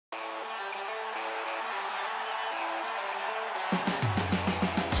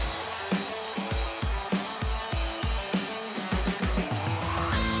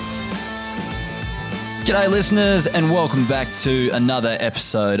G'day listeners and welcome back to another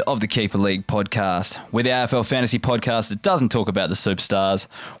episode of the Keeper League podcast. We're the AFL Fantasy podcast that doesn't talk about the superstars.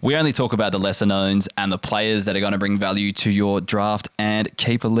 We only talk about the lesser knowns and the players that are going to bring value to your draft and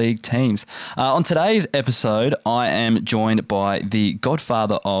Keeper League teams. On today's episode, I am joined by the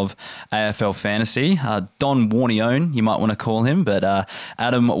Godfather of AFL Fantasy, Don Warnie, you might want to call him, but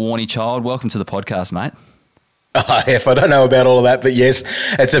Adam Warnie Child. Welcome to the podcast, mate. Heff, I don't know about all of that, but yes,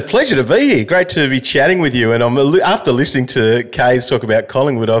 it's a pleasure to be here. Great to be chatting with you. And after listening to Kay's talk about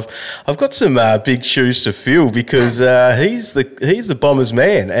Collingwood, I've got some big shoes to fill because he's the Bombers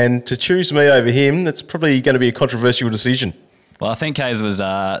man, and to choose me over him, that's probably going to be a controversial decision. Well, I think Kays was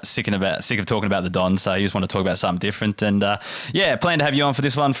sick of talking about the Dons, so he just wanted to talk about something different. And plan to have you on for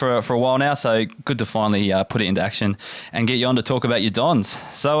this one for a while now. So good to finally put it into action and get you on to talk about your Dons.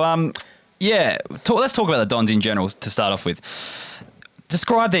 So let's talk about the Dons in general to start off with.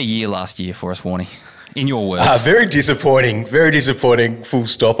 Describe their year last year for us, Warnie, in your words. Very disappointing, full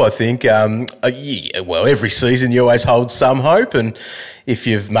stop, I think. Every season you always hold some hope, and if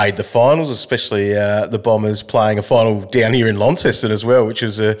you've made the finals, especially the Bombers playing a final down here in Launceston as well, which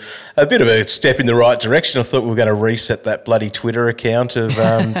was a bit of a step in the right direction. I thought we were going to reset that bloody Twitter account of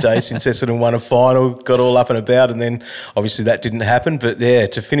days since Essendon won a final, got all up and about, and then obviously that didn't happen. But yeah,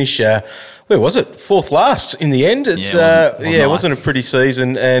 to finish, where was it? Fourth last in the end. It wasn't a pretty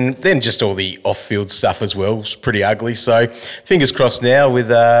season, and then just all the off-field stuff as well was pretty ugly. So fingers crossed now with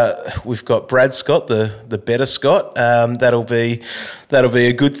we've got Brad Scott, the better Scott. That'll be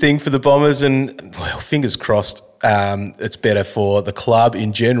a good thing for the Bombers, and well, fingers crossed it's better for the club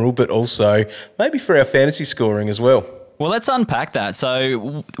in general, but also maybe for our fantasy scoring as well. Well, let's unpack that.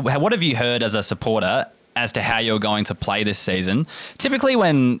 So what have you heard as a supporter as to how you're going to play this season? Typically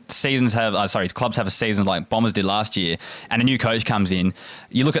when clubs have a season like Bombers did last year and a new coach comes in,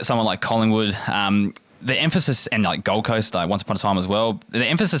 you look at someone like Collingwood, the emphasis, and like Gold Coast, once upon a time as well, the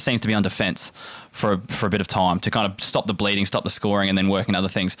emphasis seems to be on defence for a bit of time to kind of stop the bleeding, stop the scoring, and then work in other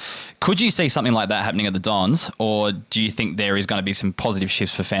things. Could you see something like that happening at the Dons, or do you think there is going to be some positive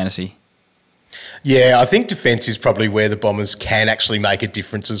shifts for fantasy? Yeah, I think defence is probably where the Bombers can actually make a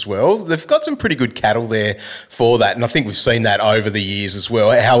difference as well. They've got some pretty good cattle there for that, and I think we've seen that over the years as well.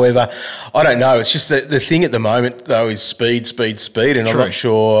 However, I don't know. It's just that the thing at the moment, though, is speed, and I'm not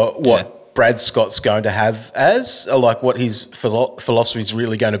sure what Brad Scott's going to have what his philosophy is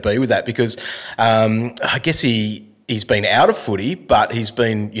really going to be with that, because I guess he's been out of footy, but he's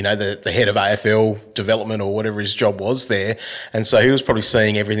been, the head of AFL development or whatever his job was there. And so he was probably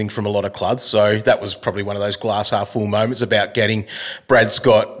seeing everything from a lot of clubs. So that was probably one of those glass half full moments about getting Brad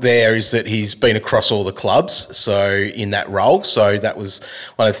Scott there, is that he's been across all the clubs, so in that role. So that was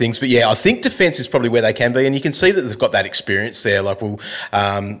one of the things. But yeah, I think defence is probably where they can be. And you can see that they've got that experience there. Like we'll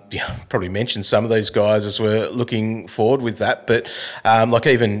probably mention some of those guys as we're looking forward with that. But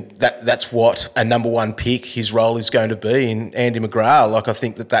even that's what a number one pick, his role is going to be in Andy McGrath. I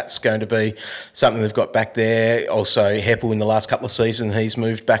think that's going to be something they've got back there. Also, Heppel in the last couple of seasons, he's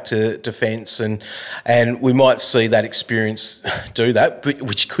moved back to defence, and we might see that experience do that,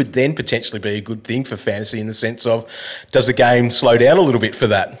 which could then potentially be a good thing for fantasy in the sense of, does the game slow down a little bit for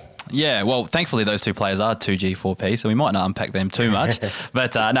that? Yeah, well, thankfully those two players are 2G, 4P, so we might not unpack them too much.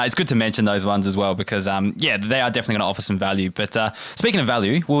 But no, it's good to mention those ones as well because, they are definitely going to offer some value. But speaking of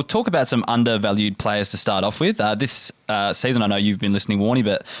value, we'll talk about some undervalued players to start off with. This season, I know you've been listening, Warnie,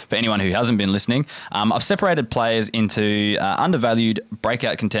 but for anyone who hasn't been listening, I've separated players into undervalued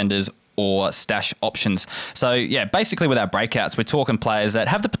breakout contenders or stash options. So yeah, basically with our breakouts, we're talking players that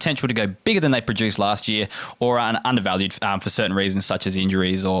have the potential to go bigger than they produced last year or are undervalued for certain reasons such as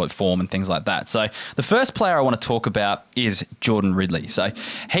injuries or form and things like that. So the first player I want to talk about is Jordan Ridley. So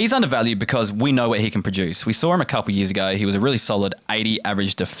he's undervalued because we know what he can produce. We saw him a couple of years ago. He was a really solid 80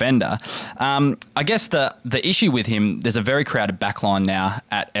 average defender. I guess the issue with him, there's a very crowded backline now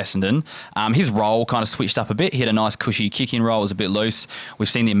at Essendon. His role kind of switched up a bit. He had a nice cushy kick-in role, it was a bit loose. We've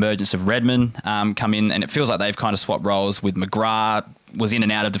seen the emergence of Redmond come in, and it feels like they've kind of swapped roles with McGrath. Was in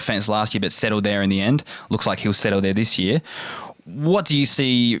and out of defence last year, but settled there in the end. Looks like he'll settle there this year. What do you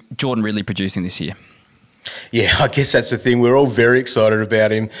see Jordan Ridley producing this year? Yeah, I guess that's the thing. We're all very excited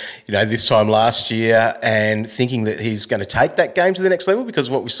about him, this time last year, and thinking that he's going to take that game to the next level because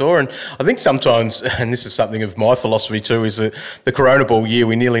of what we saw. And I think sometimes, and this is something of my philosophy too, is that the Corona Ball year,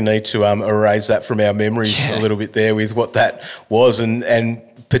 we nearly need to erase that from our memories a little bit there with what that was. And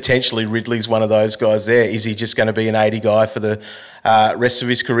potentially Ridley's one of those guys there. Is he just going to be an 80 guy for the rest of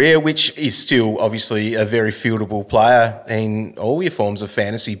his career, which is still obviously a very fieldable player in all your forms of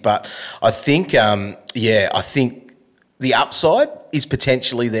fantasy? But I think, I think the upside is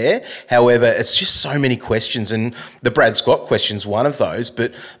potentially there. However, it's just so many questions, and the Brad Scott question's one of those.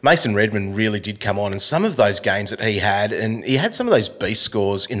 But Mason Redmond really did come on, and some of those games that he had, and he had some of those beast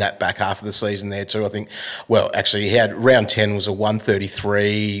scores in that back half of the season there too. I think, well, actually, he had round 10 was a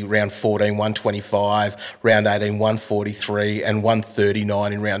 133, round 14, 125, round 18, 143, and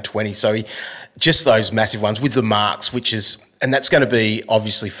 139 in round 20. So he just those massive ones with the marks, which is. And that's going to be,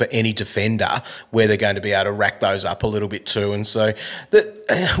 obviously, for any defender, where they're going to be able to rack those up a little bit too. And so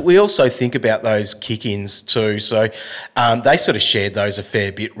we also think about those kick-ins too. So they sort of shared those a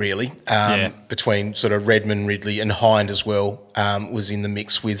fair bit, really, between sort of Redmond, Ridley and Hind as well was in the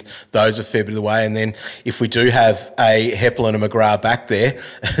mix with those a fair bit of the way. And then if we do have a Heppel and a McGrath back there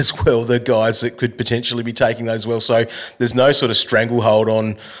as well, the guys that could potentially be taking those well. So there's no sort of stranglehold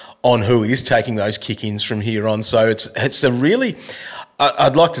on who is taking those kick-ins from here on. So it's a really,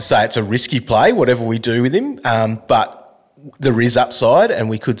 I'd like to say it's a risky play, whatever we do with him, but there is upside, and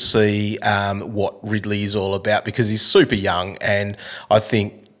we could see what Ridley is all about, because he's super young, and I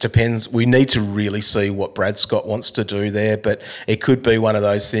think depends. We need to really see what Brad Scott wants to do there, but it could be one of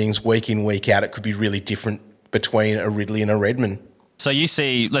those things week in, week out. It could be really different between a Ridley and a Redmond. So you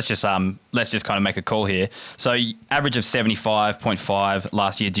see, let's just kind of make a call here. So average of 75.5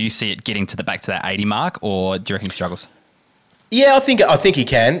 last year. Do you see it getting back to that 80 mark, or do you reckon he struggles? Yeah, I think he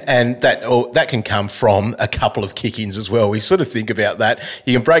can, and that can come from a couple of kick-ins as well. We sort of think about that.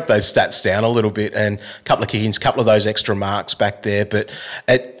 You can break those stats down a little bit, and a couple of kick-ins, a couple of those extra marks back there, but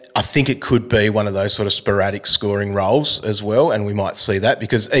I think it could be one of those sort of sporadic scoring roles as well, and we might see that,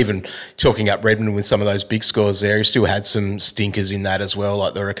 because even talking up Redmond with some of those big scores there, he still had some stinkers in that as well.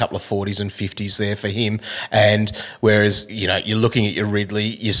 Like there were a couple of 40s and 50s there for him, and whereas you're looking at your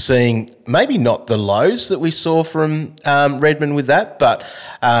Ridley, you're seeing maybe not the lows that we saw from Redmond with that, but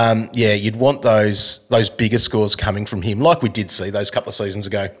you'd want those bigger scores coming from him, like we did see those couple of seasons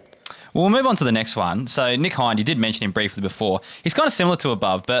ago. Well, we'll move on to the next one. So Nick Hind, you did mention him briefly before. He's kind of similar to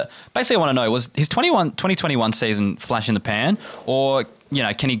above, but basically I want to know, was his 2021 season flash in the pan, or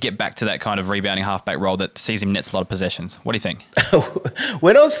can he get back to that kind of rebounding halfback role that sees him nets a lot of possessions? What do you think?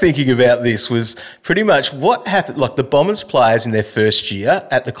 When I was thinking about this was pretty much what happened, like the Bombers players in their first year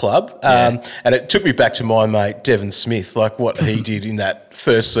at the club, and it took me back to my mate Devon Smith, like what he did in that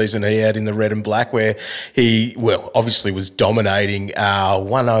first season he had in the red and black, where he, obviously was dominating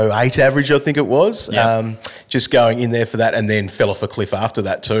 108 average, I think it was, just going in there for that, and then fell off a cliff after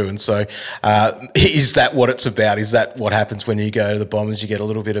that too. And so is that what it's about? Is that what happens when you go to the Bombers? You get a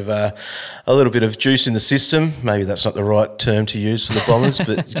little bit of juice in the system. Maybe that's not the right term to use for the Bombers, but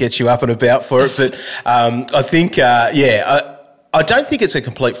it gets you up and about for it. But I think, I don't think it's a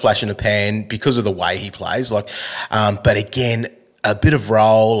complete flash in the pan because of the way he plays. But again, a bit of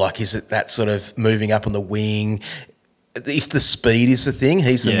role. Like, is it that sort of moving up on the wing? If the speed is the thing,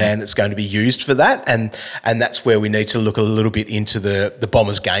 he's the man that's going to be used for that, and that's where we need to look a little bit into the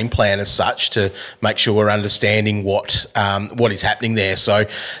Bombers' game plan as such, to make sure we're understanding what is happening there. So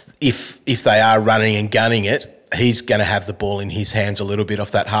if they are running and gunning it, he's going to have the ball in his hands a little bit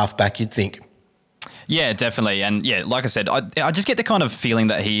off that halfback, you'd think. Yeah, definitely. And yeah, like I said, I just get the kind of feeling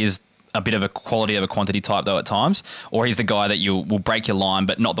that he is a bit of a quality of a quantity type though at times, or he's the guy that you will break your line,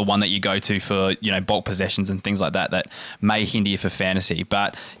 but not the one that you go to for, bulk possessions and things like that may hinder you for fantasy.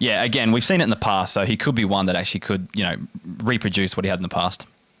 But yeah, again, we've seen it in the past, so he could be one that actually could, reproduce what he had in the past.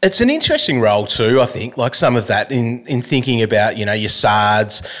 It's an interesting role too, I think, like some of that in thinking about, your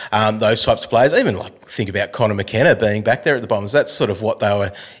Sards, those types of players, even think about Connor McKenna being back there at the Bombers. That's sort of what they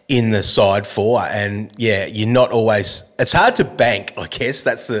were in the side for. And you're not always, it's hard to bank, I guess.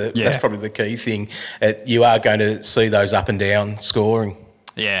 That's probably the key thing. You are going to see those up and down scoring.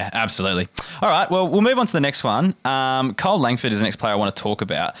 Yeah, absolutely. All right, well, we'll move on to the next one. Cole Langford is the next player I want to talk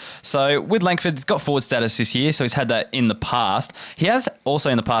about. So with Langford, he's got forward status this year, so he's had that in the past. He has also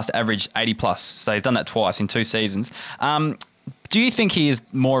in the past averaged 80 plus, so he's done that twice in 2 seasons. Do you think he is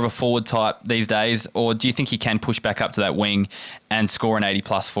more of a forward type these days, or do you think he can push back up to that wing and score an 80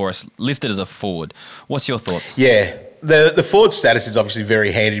 plus for us, listed as a forward? What's your thoughts? Yeah. The forward status is obviously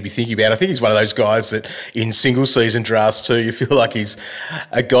very handy to be thinking about. I think he's one of those guys that in single season drafts too, you feel like he's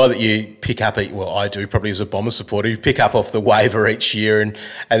a guy that you pick up, I do probably as a Bomber supporter, you pick up off the waiver each year and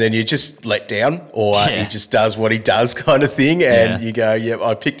then you just let down, or he just does what he does kind of thing, and you go,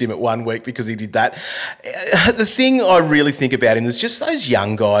 I picked him at 1 week because he did that. The thing I really think about him is just those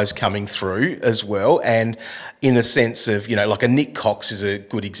young guys coming through as well, and in the sense of, like a Nick Cox is a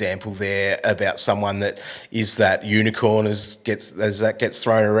good example there about someone that is that unicorn as that gets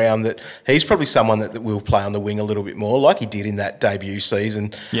thrown around, that he's probably someone that will play on the wing a little bit more, like he did in that debut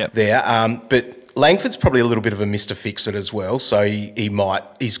season there. But Langford's probably a little bit of a Mr. Fix-It as well. So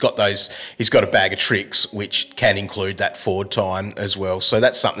he's got a bag of tricks which can include that forward time as well. So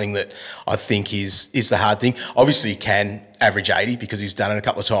that's something that I think is the hard thing. Obviously, he can average 80 because he's done it a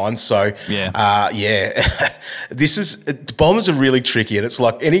couple of times. So the Bombers are really tricky, and it's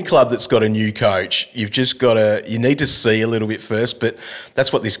like any club that's got a new coach, you need to see a little bit first. But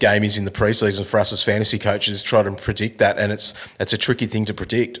that's what this game is in the preseason for us as fantasy coaches, try to predict that, and it's a tricky thing to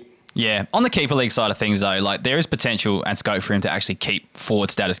predict. Yeah. On the keeper league side of things, though, like there is potential and scope for him to actually keep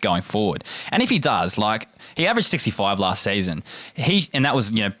forward status going forward. And if he does, like he averaged 65 last season, and that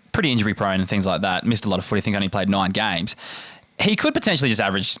was, pretty injury prone and things like that. Missed a lot of footy. I think only played 9 games. He could potentially just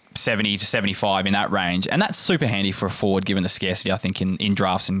average 70 to 75 in that range. And that's super handy for a forward given the scarcity, I think, in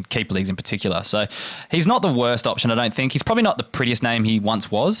drafts and keeper leagues in particular. So he's not the worst option, I don't think. He's probably not the prettiest name he once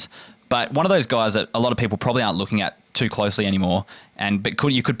was, but one of those guys that a lot of people probably aren't looking at too closely anymore. But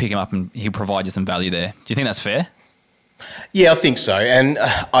you could pick him up and he'll provide you some value there. Do you think that's fair? Yeah, I think so. And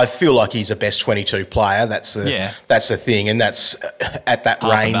I feel like he's a best 22 player. That's the thing. And that's at that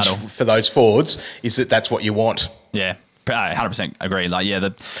half range for those forwards, is that's what you want. Yeah, I 100% agree. Like,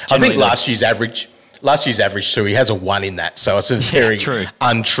 I think last year's average too, he has a 1 in that. So it's a very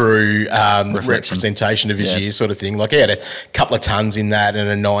untrue representation of his year sort of thing. Like he had a couple of tons in that and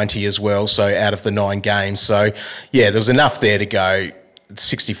a 90 as well. So out of the 9 games. So there was enough there to go.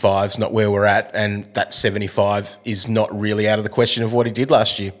 65 is not where we're at, and that 75 is not really out of the question of what he did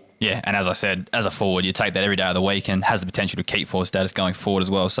last year. Yeah, and as I said, as a forward, you take that every day of the week and has the potential to keep forward status going forward as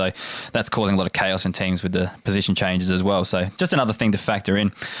well. So that's causing a lot of chaos in teams with the position changes as well. So just another thing to factor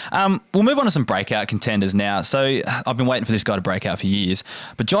in. We'll move on to some breakout contenders now. So I've been waiting for this guy to break out for years,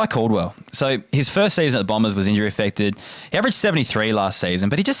 but Jye Caldwell. So his first season at the Bombers was injury affected. He averaged 73 last season,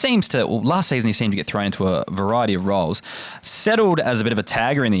 but he just seems to, last season he seemed to get thrown into a variety of roles. Settled as a bit of a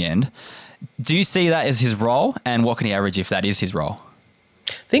tagger in the end. Do you see that as his role, and what can he average if that is his role?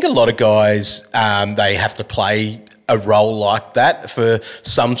 I think a lot of guys, they have to play a role like that for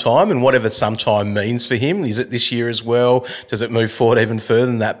some time, and whatever some time means for him. Is it this year as well? Does it move forward even further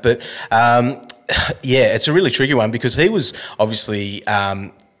than that? But it's a really tricky one because he was obviously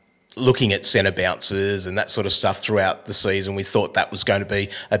looking at centre bounces and that sort of stuff throughout the season. We thought that was going to be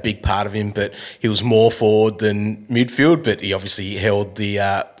a big part of him, but he was more forward than midfield, but he obviously held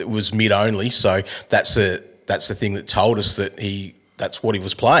it was mid only. So that's the thing that told us that that's what he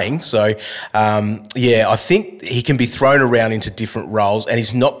was playing. So, I think he can be thrown around into different roles, and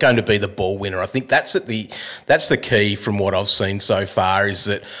he's not going to be the ball winner. I think that's the key from what I've seen so far, is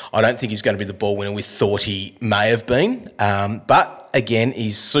that I don't think he's going to be the ball winner we thought he may have been. But again,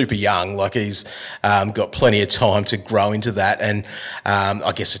 he's super young. Like he's got plenty of time to grow into that. And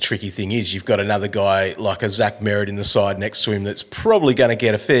I guess the tricky thing is you've got another guy like a Zach Merritt in the side next to him that's probably going to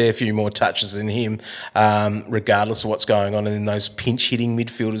get a fair few more touches than him, regardless of what's going on in those pinch-hitting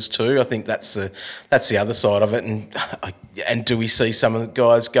midfielders too. I think that's the other side of it. And do we see some of the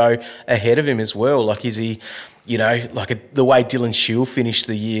guys go ahead of him as well? Like, is he... the way Dylan Shield finished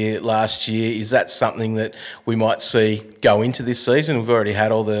the year last year, is that something that we might see go into this season? We've already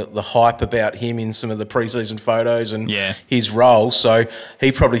had all the hype about him in some of the preseason photos and his role, so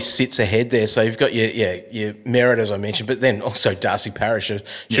he probably sits ahead there. So you've got your Merritt, as I mentioned, but then also Darcy Parish.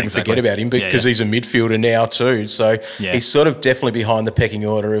 Shouldn't forget about him because he's a midfielder now too. So he's sort of definitely behind the pecking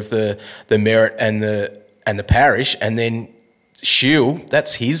order of the Merritt and the Parish, and then Shield,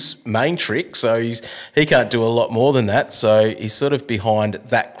 that's his main trick, so he can't do a lot more than that. So he's sort of behind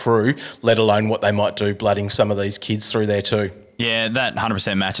that crew, let alone what they might do blooding some of these kids through there too. Yeah, that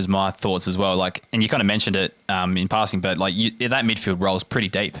 100% matches my thoughts as well. Like, and you kind of mentioned it in passing, but like that midfield role is pretty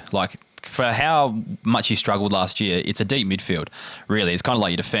deep. Like, for how much he struggled last year, it's a deep midfield, really. It's kind of like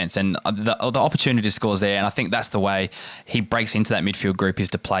your defence, and the opportunity to score is there, and I think that's the way he breaks into that midfield group, is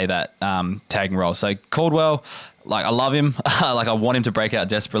to play that tagging role. So Caldwell, like, I love him. Like, I want him to break out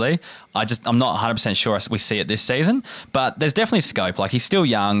desperately. I'm not 100% sure we see it this season, but there's definitely scope. Like, he's still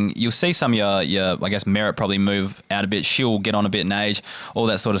young. You'll see some of your I guess, Merritt probably move out a bit. She'll get on a bit in age, all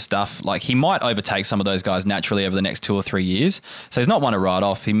that sort of stuff. Like, he might overtake some of those guys naturally over the next 2 or 3 years. So he's not one to write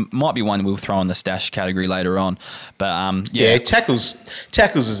off. He might be one we'll throw in the stash category later on. But, tackles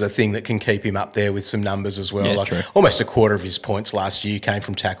is a thing that can keep him up there with some numbers as well. Yeah, like, true. almost a quarter of his points last year came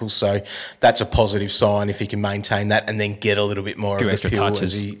from tackles. So that's a positive sign if he can maintain that and then get a little bit more of the pill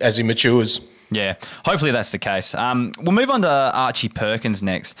as he matures. Yeah, hopefully that's the case. We'll move on to Archie Perkins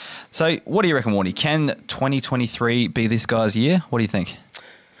next. So what do you reckon, Warnie? Can 2023 be this guy's year? What do you think?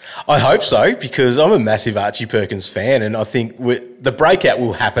 I hope so, because I'm a massive Archie Perkins fan, and I think the breakout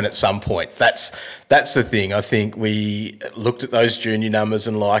will happen at some point. That's the thing. I think we looked at those junior numbers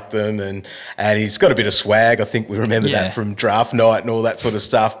and liked them, and he's got a bit of swag. I think we remember that from draft night and all that sort of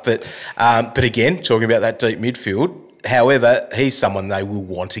stuff. But again, talking about that deep midfield, however, he's someone they will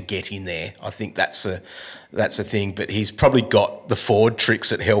want to get in there. I think that's the thing, but he's probably got the forward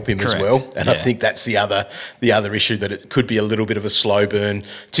tricks that help him as well, and I think that's the other issue, that it could be a little bit of a slow burn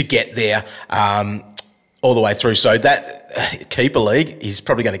to get there all the way through. So that keeper league, he's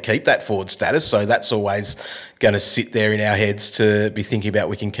probably going to keep that forward status, so that's always going to sit there in our heads to be thinking about.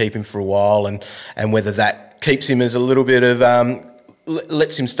 We can keep him for a while, and whether that keeps him as a little bit of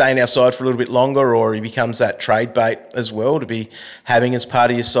lets him stay in our side for a little bit longer, or he becomes that trade bait as well to be having as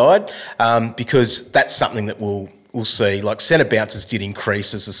part of your side, because that's something that we'll see. Like, centre bounces did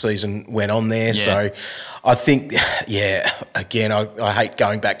increase as the season went on there. So I think, again, I hate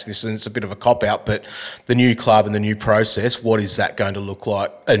going back to this, and it's a bit of a cop-out, but the new club and the new process, what is that going to look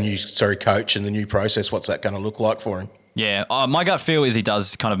like? Coach and the new process, what's that going to look like for him? Yeah, my gut feel is he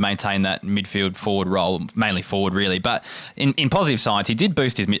does kind of maintain that midfield forward role, mainly forward really. But in positive signs, he did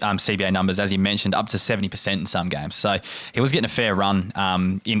boost his CBA numbers, as you mentioned, up to 70% in some games. So he was getting a fair run.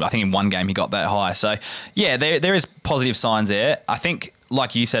 I think in one game he got that high. So yeah, there is positive signs there. I think,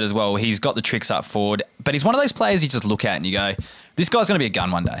 like you said as well, he's got the tricks up forward, but he's one of those players you just look at and you go, this guy's going to be a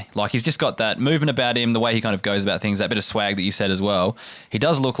gun one day. Like, he's just got that movement about him, the way he kind of goes about things, that bit of swag that you said as well. He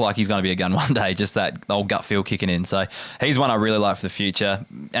does look like he's going to be a gun one day, just that old gut feel kicking in. So he's one I really like for the future.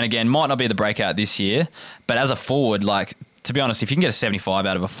 And again, might not be the breakout this year, but as a forward, like, to be honest, if you can get a 75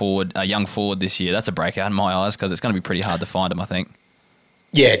 out of a young forward this year, that's a breakout in my eyes, because it's going to be pretty hard to find him, I think.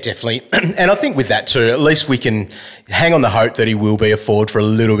 Yeah, definitely. And I think with that too, at least we can hang on the hope that he will be a forward for a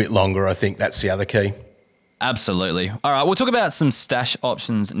little bit longer. I think that's the other key. Absolutely. All right, we'll talk about some stash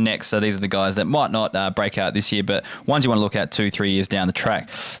options next. So these are the guys that might not break out this year, but ones you want to look at 2-3 years down the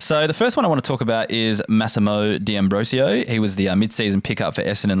track. So the first one I want to talk about is Massimo D'Ambrossio. He was the mid-season pickup for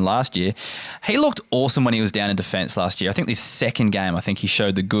Essendon last year. He looked awesome when he was down in defence last year. I think this second game, I think he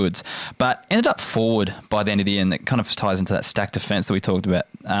showed the goods, but ended up forward by the end of the year, and that kind of ties into that stacked defence that we talked about.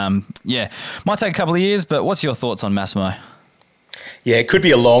 Might take a couple of years, but what's your thoughts on Massimo? Yeah, it could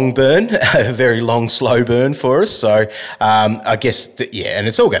be a long burn, a very long, slow burn for us. So I guess, and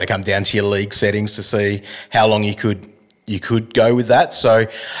it's all going to come down to your league settings to see how long you could go with that. So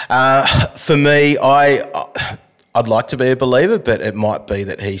for me, I'd like to be a believer, but it might be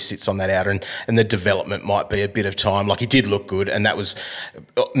that he sits on that outer, and the development might be a bit of time. Like, he did look good, and that was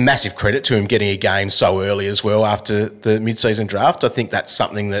massive credit to him getting a game so early as well after the mid-season draft. I think that's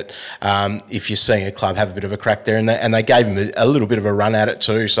something that if you're seeing a club have a bit of a crack there, and they gave him a little bit of a run at it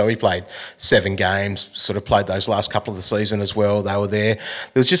too. So he played 7 games, sort of played those last couple of the season as well. They were there.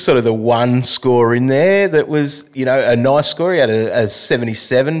 There was just sort of the one score in there that was, a nice score. He had a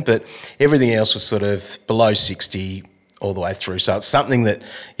 77, but everything else was sort of below 60. All the way through. So it's something that,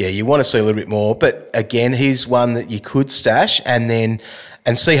 you want to see a little bit more. But again, he's one that you could stash and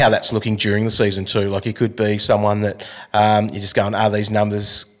see how that's looking during the season too. Like, he could be someone that you're just going, are these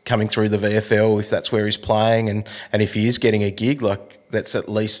numbers coming through the VFL if that's where he's playing? And if he is getting a gig, like, that's at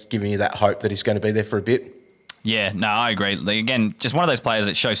least giving you that hope that he's going to be there for a bit. Yeah, no, I agree. Again, just one of those players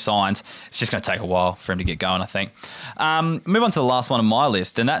that shows signs. It's just going to take a while for him to get going, I think. Move on to the last one on my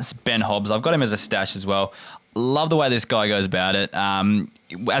list, and that's Ben Hobbs. I've got him as a stash as well. Love the way this guy goes about it.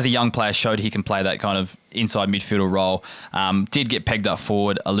 As a young player, showed he can play that kind of inside midfielder role. Did get pegged up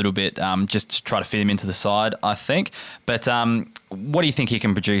forward a little bit just to try to fit him into the side, I think. But what do you think he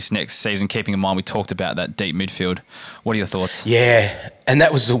can produce next season, keeping in mind we talked about that deep midfield? What are your thoughts? Yeah, and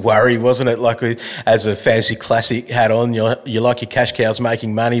that was the worry, wasn't it? Like, as a fantasy classic hat on, you like your cash cows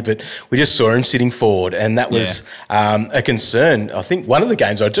making money, but we just saw him sitting forward, and that was a concern. I think one of the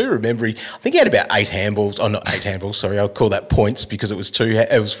games I do remember, I think he had about 8 handballs. Oh, not 8 handballs, sorry. I'll call that points because it was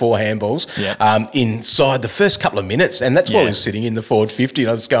 4 handballs inside the first couple of minutes, and that's why he was sitting in the forward 50, and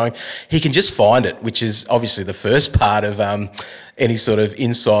I was going, he can just find it, which is obviously the first part of any sort of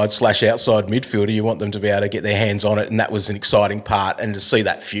inside/outside midfielder. You want them to be able to get their hands on it, and that was an exciting part, and to see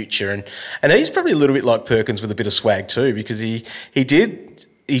that future. And he's probably a little bit like Perkins with a bit of swag too, because he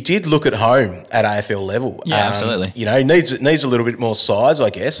did look at home at AFL level. Yeah, absolutely. Needs a little bit more size, I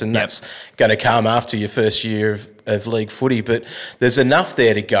guess, and that's going to come after your first year of league footy. But there's enough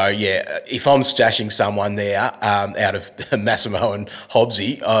there to go, if I'm stashing someone there out of Massimo and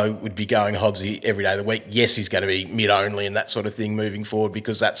Hobbsy, I would be going Hobbsy every day of the week. Yes, he's going to be mid-only and that sort of thing moving forward,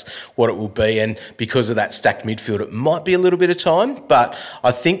 because that's what it will be. And because of that stacked midfield, it might be a little bit of time. But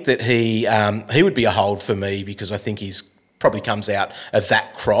I think that he would be a hold for me, because I think he's probably comes out of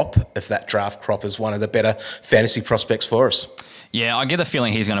that crop, of that draft crop, as one of the better fantasy prospects for us. Yeah, I get the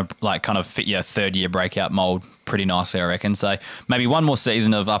feeling he's going to like kind of fit your third-year breakout mould pretty nicely, I reckon. So maybe one more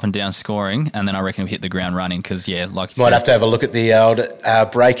season of up and down scoring, and then I reckon he'll hit the ground running because, yeah, like you said. Might have to have a look at the old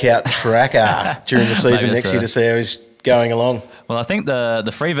breakout tracker during the season next year to see how he's going along. Well, I think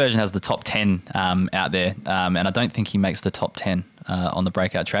the free version has the top 10 out there, and I don't think he makes the top 10 on the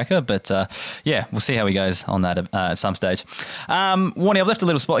breakout tracker. But, yeah, we'll see how he goes on that at some stage. Warnie, I've left a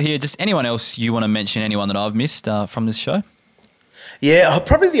little spot here. Just anyone else you want to mention, anyone that I've missed from this show? Yeah,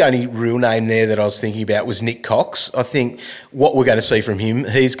 probably the only real name there that I was thinking about was Nick Cox. I think what we're going to see from him,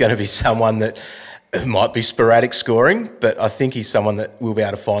 he's going to be someone that might be sporadic scoring, but I think he's someone that will be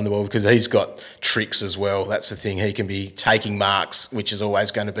able to find the ball because he's got tricks as well. That's the thing. He can be taking marks, which is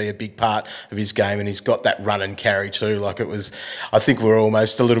always going to be a big part of his game, and he's got that run and carry too. Like it was, I think we're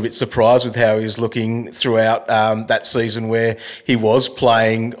almost a little bit surprised with how he was looking throughout that season where he was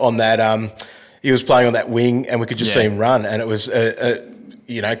playing on that wing, and we could just see him run, and it was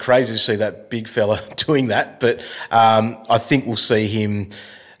crazy to see that big fella doing that. But I think we'll see him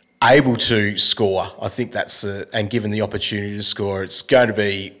able to score. I think that's and given the opportunity to score, it's going to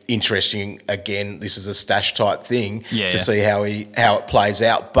be interesting. Again, this is a stash type thing to see how it plays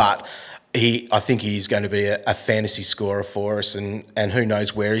out, but. I think he's going to be a fantasy scorer for us, and who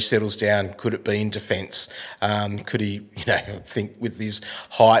knows where he settles down. Could it be in defence? Could he, I think with his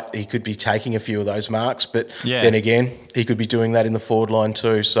height, he could be taking a few of those marks, but then again, he could be doing that in the forward line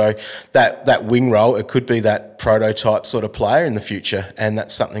too. So that wing role, it could be that prototype sort of player in the future, and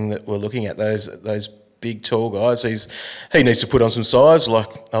that's something that we're looking at, those big, tall guys. He needs to put on some size like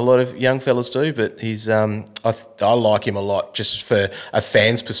a lot of young fellas do, but I like him a lot just for a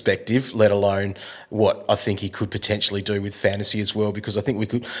fan's perspective, let alone what I think he could potentially do with fantasy as well, because I think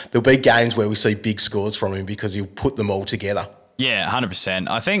there'll be games where we see big scores from him because he'll put them all together. Yeah, 100%.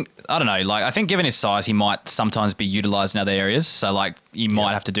 I think given his size, he might sometimes be utilised in other areas. So, like, he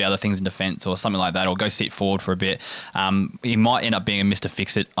might have to do other things in defence or something like that, or go sit forward for a bit. He might end up being a Mr.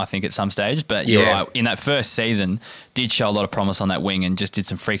 Fix-It, I think, at some stage. But you're right, in that first season, did show a lot of promise on that wing and just did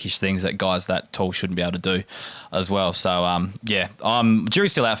some freakish things that guys that tall shouldn't be able to do as well. So,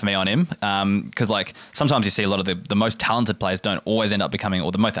 jury's still out for me on him because, like, sometimes you see a lot of the most talented players don't always end up becoming,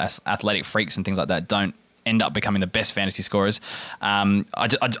 or the most athletic freaks and things like that don't end up becoming the best fantasy scorers. I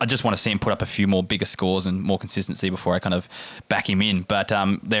just want to see him put up a few more bigger scores and more consistency before I kind of back him in. But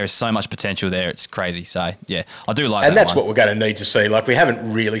there is so much potential there. It's crazy. So, yeah, I do like that. And that's one. what we're going to need to see. Like, we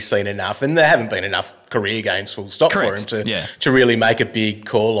haven't really seen enough, and there haven't been enough career games full stop for him to really make a big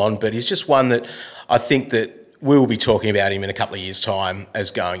call on. But he's just one that I think that we'll be talking about him in a couple of years' time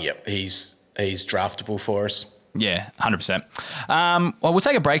as going, he's draftable for us. Yeah, 100%. Well, we'll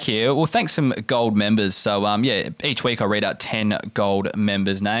take a break here. We'll thank some gold members. So, each week I read out 10 gold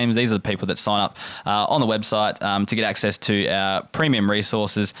members' names. These are the people that sign up on the website to get access to our premium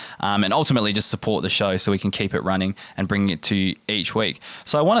resources and ultimately just support the show so we can keep it running and bring it to you each week.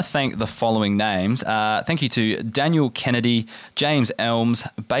 So I want to thank the following names. Thank you to Daniel Kennedy, James Elms,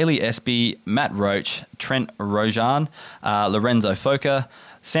 Bailey Espy, Matt Roach, Trent Rojan, Lorenzo Foca,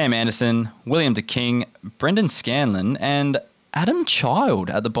 Sam Anderson, William De King, Brendan Scanlon, and Adam Child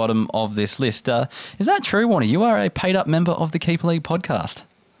at the bottom of this list. Is that true, Warnie? You are a paid-up member of the Keeper League podcast.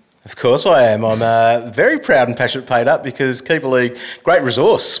 Of course I am. I'm very proud and passionate paid up because Keeper League, great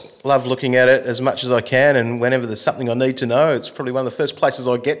resource. Love looking at it as much as I can, and whenever there's something I need to know, it's probably one of the first places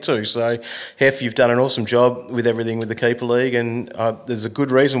I get to. So, Heff, you've done an awesome job with everything with the Keeper League, and there's a good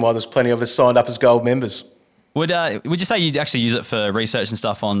reason why there's plenty of us signed up as gold members. Would you say you'd actually use it for research and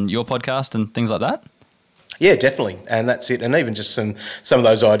stuff on your podcast and things like that? Yeah, definitely. And that's it. And even just some of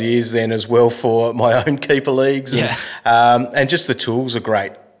those ideas then as well for my own Keeper Leagues. And just the tools are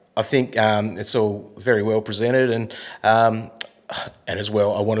great. I think it's all very well presented, and as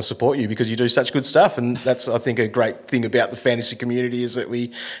well, I want to support you because you do such good stuff. And that's, I think, a great thing about the fantasy community is that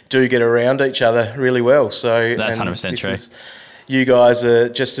we do get around each other really well. So that's 100% true. You guys are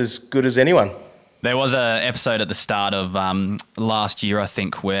just as good as anyone. There was an episode at the start of last year, I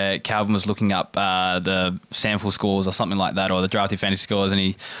think, where Calvin was looking up the sample scores or something like that, or the drafted fantasy scores, and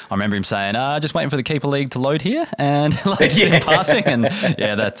I remember him saying, just waiting for the Keeper League to load here, and in passing, and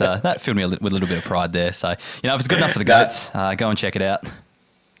that filled me with a little bit of pride there. So, if it's good enough for the goats, go and check it out.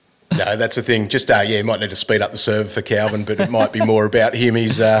 No, that's the thing. Just you might need to speed up the server for Calvin, but it might be more about him.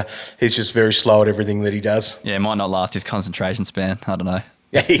 He's just very slow at everything that he does. Yeah, it might not last his concentration span. I don't know.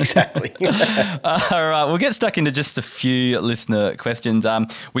 Yeah, exactly. All right, we'll get stuck into just a few listener questions.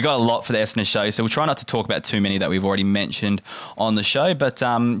 We got a lot for the Essendon show, so we'll try not to talk about too many that we've already mentioned on the show, but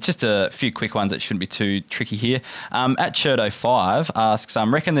just a few quick ones that shouldn't be too tricky here. At Cherdo5 asks,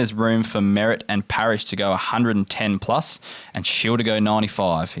 reckon there's room for Merritt and Parrish to go 110 plus and Shield to go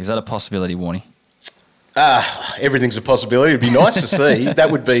 95. Is that a possibility, Warnie? Everything's a possibility. It'd be nice to see.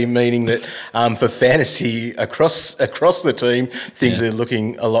 That would be meaning that for fantasy across the team, things are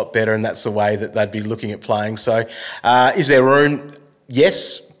looking a lot better, and that's the way that they'd be looking at playing. So is there room?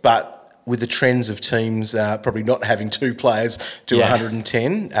 Yes, but with the trends of teams probably not having two players to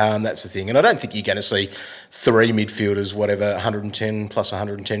 110, that's the thing. And I don't think you're going to see three midfielders, whatever, 110 plus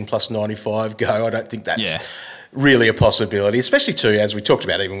 110 plus 95 go. I don't think that's... really a possibility, especially too, as we talked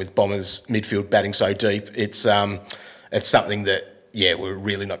about, even with Bombers midfield batting so deep, it's something that we're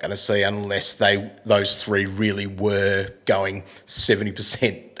really not going to see unless those three really were going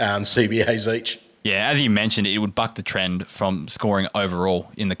 70% CBAs each. Yeah, as you mentioned, it would buck the trend from scoring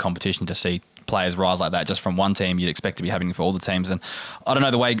overall in the competition to see players rise like that just from one team. You'd expect to be happening for all the teams, and I don't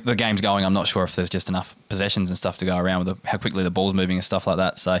know, the way the game's going, I'm not sure if there's just enough possessions and stuff to go around with how quickly the ball's moving and stuff like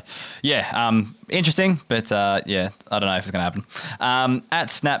that. So interesting, but I don't know if it's going to happen. At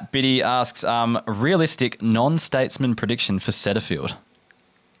Snap Biddy asks, realistic non-statesman prediction for Setterfield.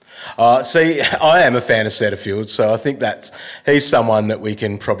 See, I am a fan of Setterfield, so I think he's someone that we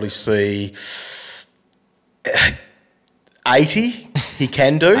can probably see 80 he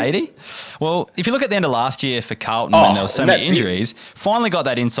can do. 80? Well, if you look at the end of last year for Carlton when there were so many injuries, finally got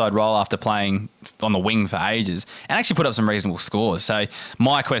that inside role after playing on the wing for ages and actually put up some reasonable scores. So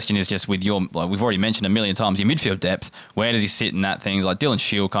my question is just with we've already mentioned a million times, your midfield depth, where does he sit in that? Things like Dylan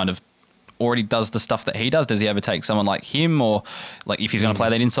Shield kind of already does the stuff that he does. Does he ever take someone like him, or like if he's going to play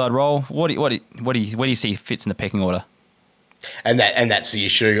that inside role, where do you see fits in the pecking order? And that's the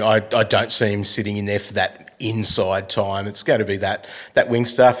issue. I don't see him sitting in there for that inside time. It's going to be that wing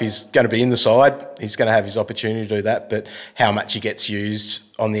stuff. He's going to be in the side. He's going to have his opportunity to do that. But how much he gets used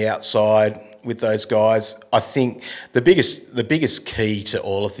on the outside with those guys, I think the biggest key to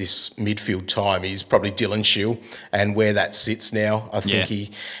all of this midfield time is probably Dylan Shield and where that sits now. I think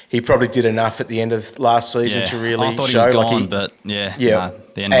he probably did enough at the end of last season to really I thought show. He was gone, but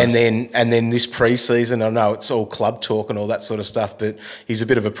then this pre-season, I know it's all club talk and all that sort of stuff, but he's a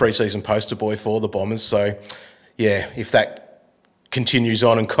bit of a pre-season poster boy for the Bombers. So if that continues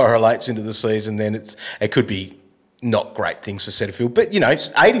on and correlates into the season, then it could be not great things for Setterfield. But,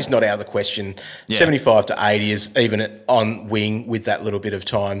 80's not out of the question. 75 to 80 is even on wing with that little bit of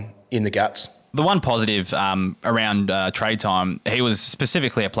time in the guts. The one positive around trade time, he was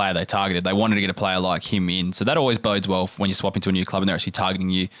specifically a player they targeted. They wanted to get a player like him in. So that always bodes well when you swap into a new club and they're actually targeting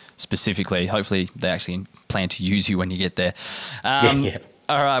you specifically. Hopefully they actually plan to use you when you get there.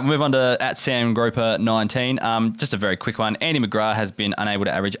 All right, move on to at Sam Groper 19. Just a very quick one. Andy McGrath has been unable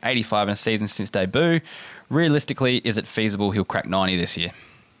to average 85 in a season since debut. Realistically, is it feasible he'll crack 90 this year?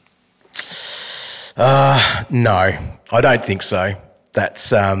 No, I don't think so. That's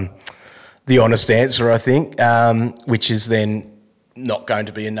the honest answer, I think, which is then not going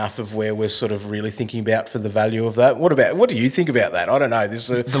to be enough of where we're sort of really thinking about for the value of that. What do you think about that? I don't know. This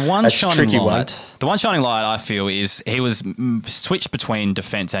is a tricky one. The one shining light I feel is he was switched between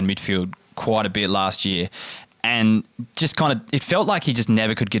defence and midfield quite a bit last year. And just kind of, it felt like he just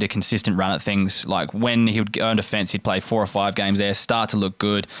never could get a consistent run at things. Like when he would go on defence, he'd play 4 or 5 games there, start to look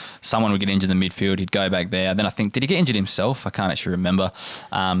good. Someone would get injured in the midfield, he'd go back there. Then I think, did he get injured himself? I can't actually remember.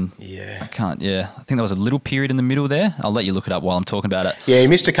 I think there was a little period in the middle there. I'll let you look it up while I'm talking about it. Yeah, he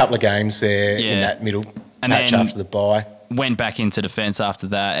missed a couple of games there in that middle patch after the bye. Went back into defence after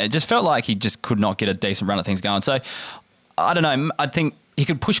that. It just felt like he just could not get a decent run at things going. So I don't know. I think he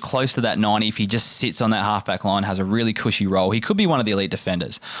could push close to that 90 if he just sits on that halfback line, has a really cushy role. He could be one of the elite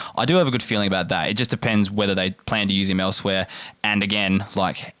defenders. I do have a good feeling about that. It just depends whether they plan to use him elsewhere. And again,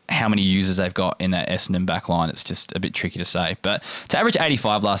 like how many users they've got in that Essendon back line, it's just a bit tricky to say. But to average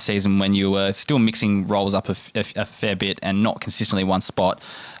 85 last season when you were still mixing roles up a fair bit and not consistently one spot,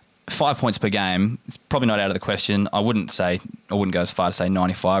 5 points per game, it's probably not out of the question. I wouldn't go as far to say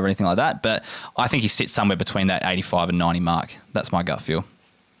 95 or anything like that, but I think he sits somewhere between that 85 and 90 mark. That's my gut feel.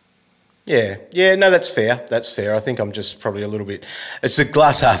 Yeah, no, that's fair. That's fair. I think I'm just probably a little bit... It's a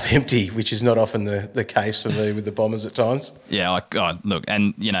glass half empty, which is not often the case for me with the Bombers at times. Yeah, look,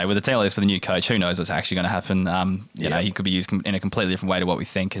 and, with a team like this with a new coach, who knows what's actually going to happen. You know, he could be used in a completely different way to what we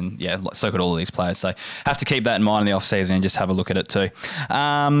think, and, so could all of these players. So have to keep that in mind in the off-season and just have a look at it too.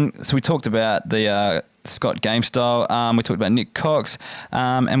 So we talked about the Scott Gamestyle. We talked about Nick Cox,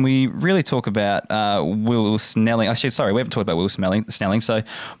 and we really talk about Will Snelling. Actually, sorry, we haven't talked about Will Snelling. So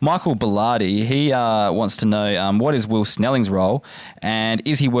Michael Bellardi, he wants to know what is Will Snelling's role, and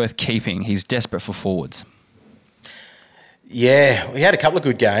is he worth keeping? He's desperate for forwards. Yeah, we had a couple of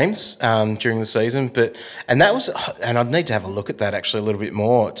good games during the season, and I'd need to have a look at that actually a little bit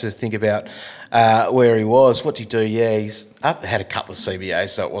more to think about where he was. What did he do? Yeah, he's had a couple of CBAs,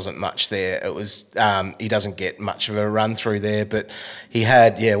 so it wasn't much there. It was he doesn't get much of a run through there, but he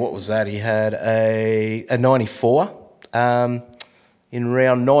had what was that? He had a 94 in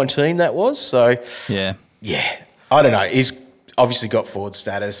round 19. That was so. Yeah. I don't know. He's obviously got forward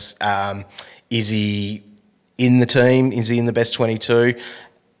status. Is he in the team? Is he in the best 22?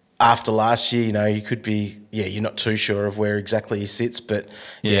 After last year, you could be, you're not too sure of where exactly he sits, but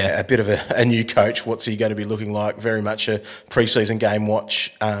a bit of a new coach. What's he going to be looking like? Very much a pre-season game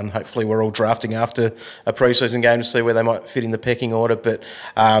watch. Hopefully we're all drafting after a pre-season game to see where they might fit in the pecking order, but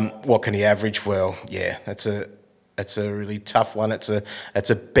what can he average? Well, that's a really tough one. It's a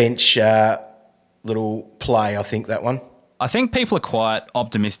bench little play, I think, that one. I think people are quite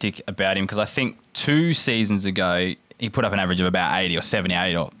optimistic about him because I think 2 seasons ago he put up an average of about 80 or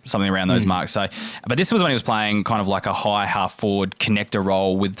 78 or something around those marks. So, but this was when he was playing kind of like a high half forward connector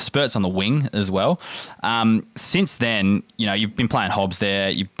role with spurts on the wing as well. Since then, you've been playing Hobbs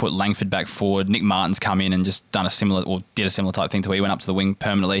there. You put Langford back forward. Nick Martin's come in and just did a similar type thing to where he went up to the wing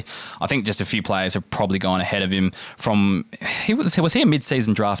permanently. I think just a few players have probably gone ahead of him was he a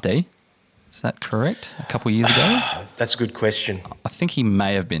mid-season draftee? Is that correct? A couple of years ago? That's a good question. I think he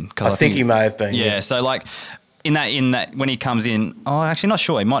may have been. I think he may have been. Yeah. So like in that when he comes in, actually not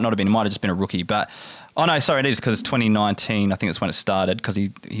sure. He might not have been. He might have just been a rookie. But no, sorry, it is because 2019. I think that's when it started because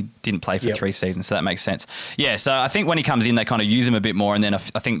he didn't play for 3 seasons, so that makes sense. Yeah. So I think when he comes in, they kind of use him a bit more, and then I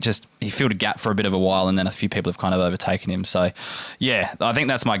think just he filled a gap for a bit of a while, and then a few people have kind of overtaken him. So yeah, I think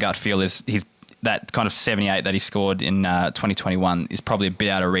that's my gut feel is he's. That kind of 78 that he scored in 2021 is probably a bit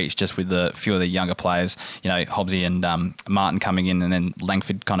out of reach just with a few of the younger players, Hobbsy and Martin coming in and then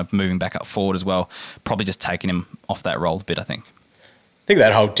Langford kind of moving back up forward as well, probably just taking him off that role a bit, I think. I think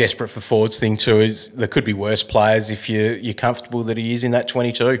that whole desperate for forwards thing too is there could be worse players if you're comfortable that he is in that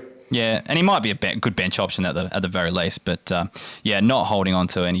 22. Yeah, and he might be a good bench option at the very least, but not holding on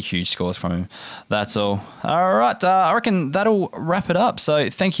to any huge scores from him. That's all. All right, I reckon that'll wrap it up. So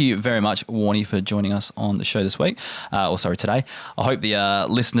thank you very much, Warnie, for joining us on the show this week. Today. I hope the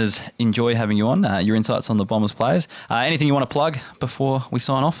listeners enjoy having you on. Your insights on the Bombers players. Anything you want to plug before we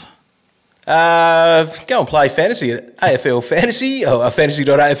sign off? Go and play fantasy at AFL Fantasy or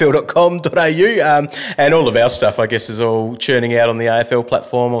fantasy.afl.com.au, and all of our stuff, I guess, is all churning out on the AFL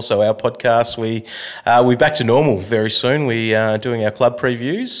platform. Also, our podcast, we're back to normal very soon. We are doing our club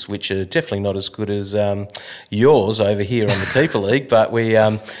previews, which are definitely not as good as yours over here on the Keeper League, but we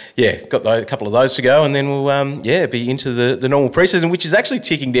got a couple of those to go, and then we'll be into the normal preseason, which is actually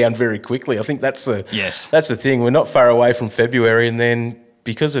ticking down very quickly. I think that's the thing. We're not far away from February, and then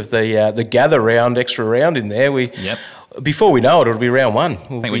because of the gather round, extra round in there, before we know it, it'll be round 1. I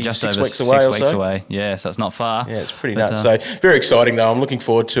think we're just 6 over weeks 6 weeks away. Yeah, so it's not far. Yeah, it's pretty nuts. So very exciting though. I'm looking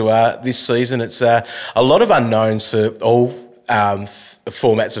forward to this season. It's a lot of unknowns for all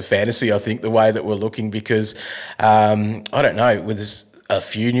formats of fantasy, I think, the way that we're looking because, I don't know, with this, a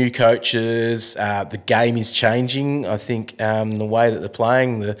few new coaches, the game is changing. I think the way that they're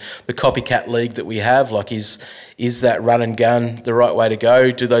playing, the copycat league that we have, like is that run and gun the right way to go?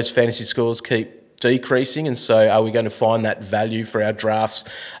 Do those fantasy scores keep decreasing? And so are we going to find that value for our drafts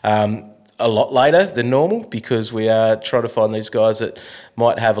a lot later than normal because we are trying to find these guys that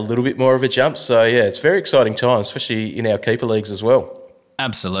might have a little bit more of a jump? So yeah, it's very exciting time, especially in our keeper leagues as well.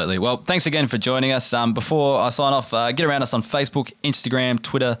 Absolutely. Well, thanks again for joining us. Before I sign off, get around us on Facebook, Instagram,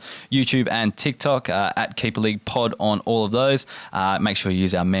 Twitter, YouTube and TikTok at Keeper League Pod on all of those. Make sure you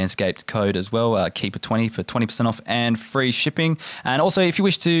use our Manscaped code as well, Keeper20 for 20% off and free shipping. And also, if you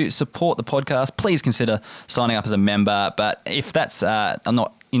wish to support the podcast, please consider signing up as a member. But if that's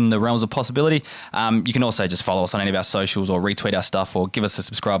not in the realms of possibility, you can also just follow us on any of our socials or retweet our stuff or give us a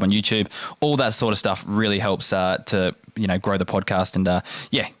subscribe on YouTube. All that sort of stuff really helps to grow the podcast and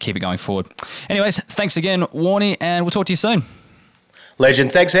keep it going forward. Anyways, thanks again, Warnie, and we'll talk to you soon.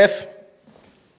 Legend. Thanks, Heff.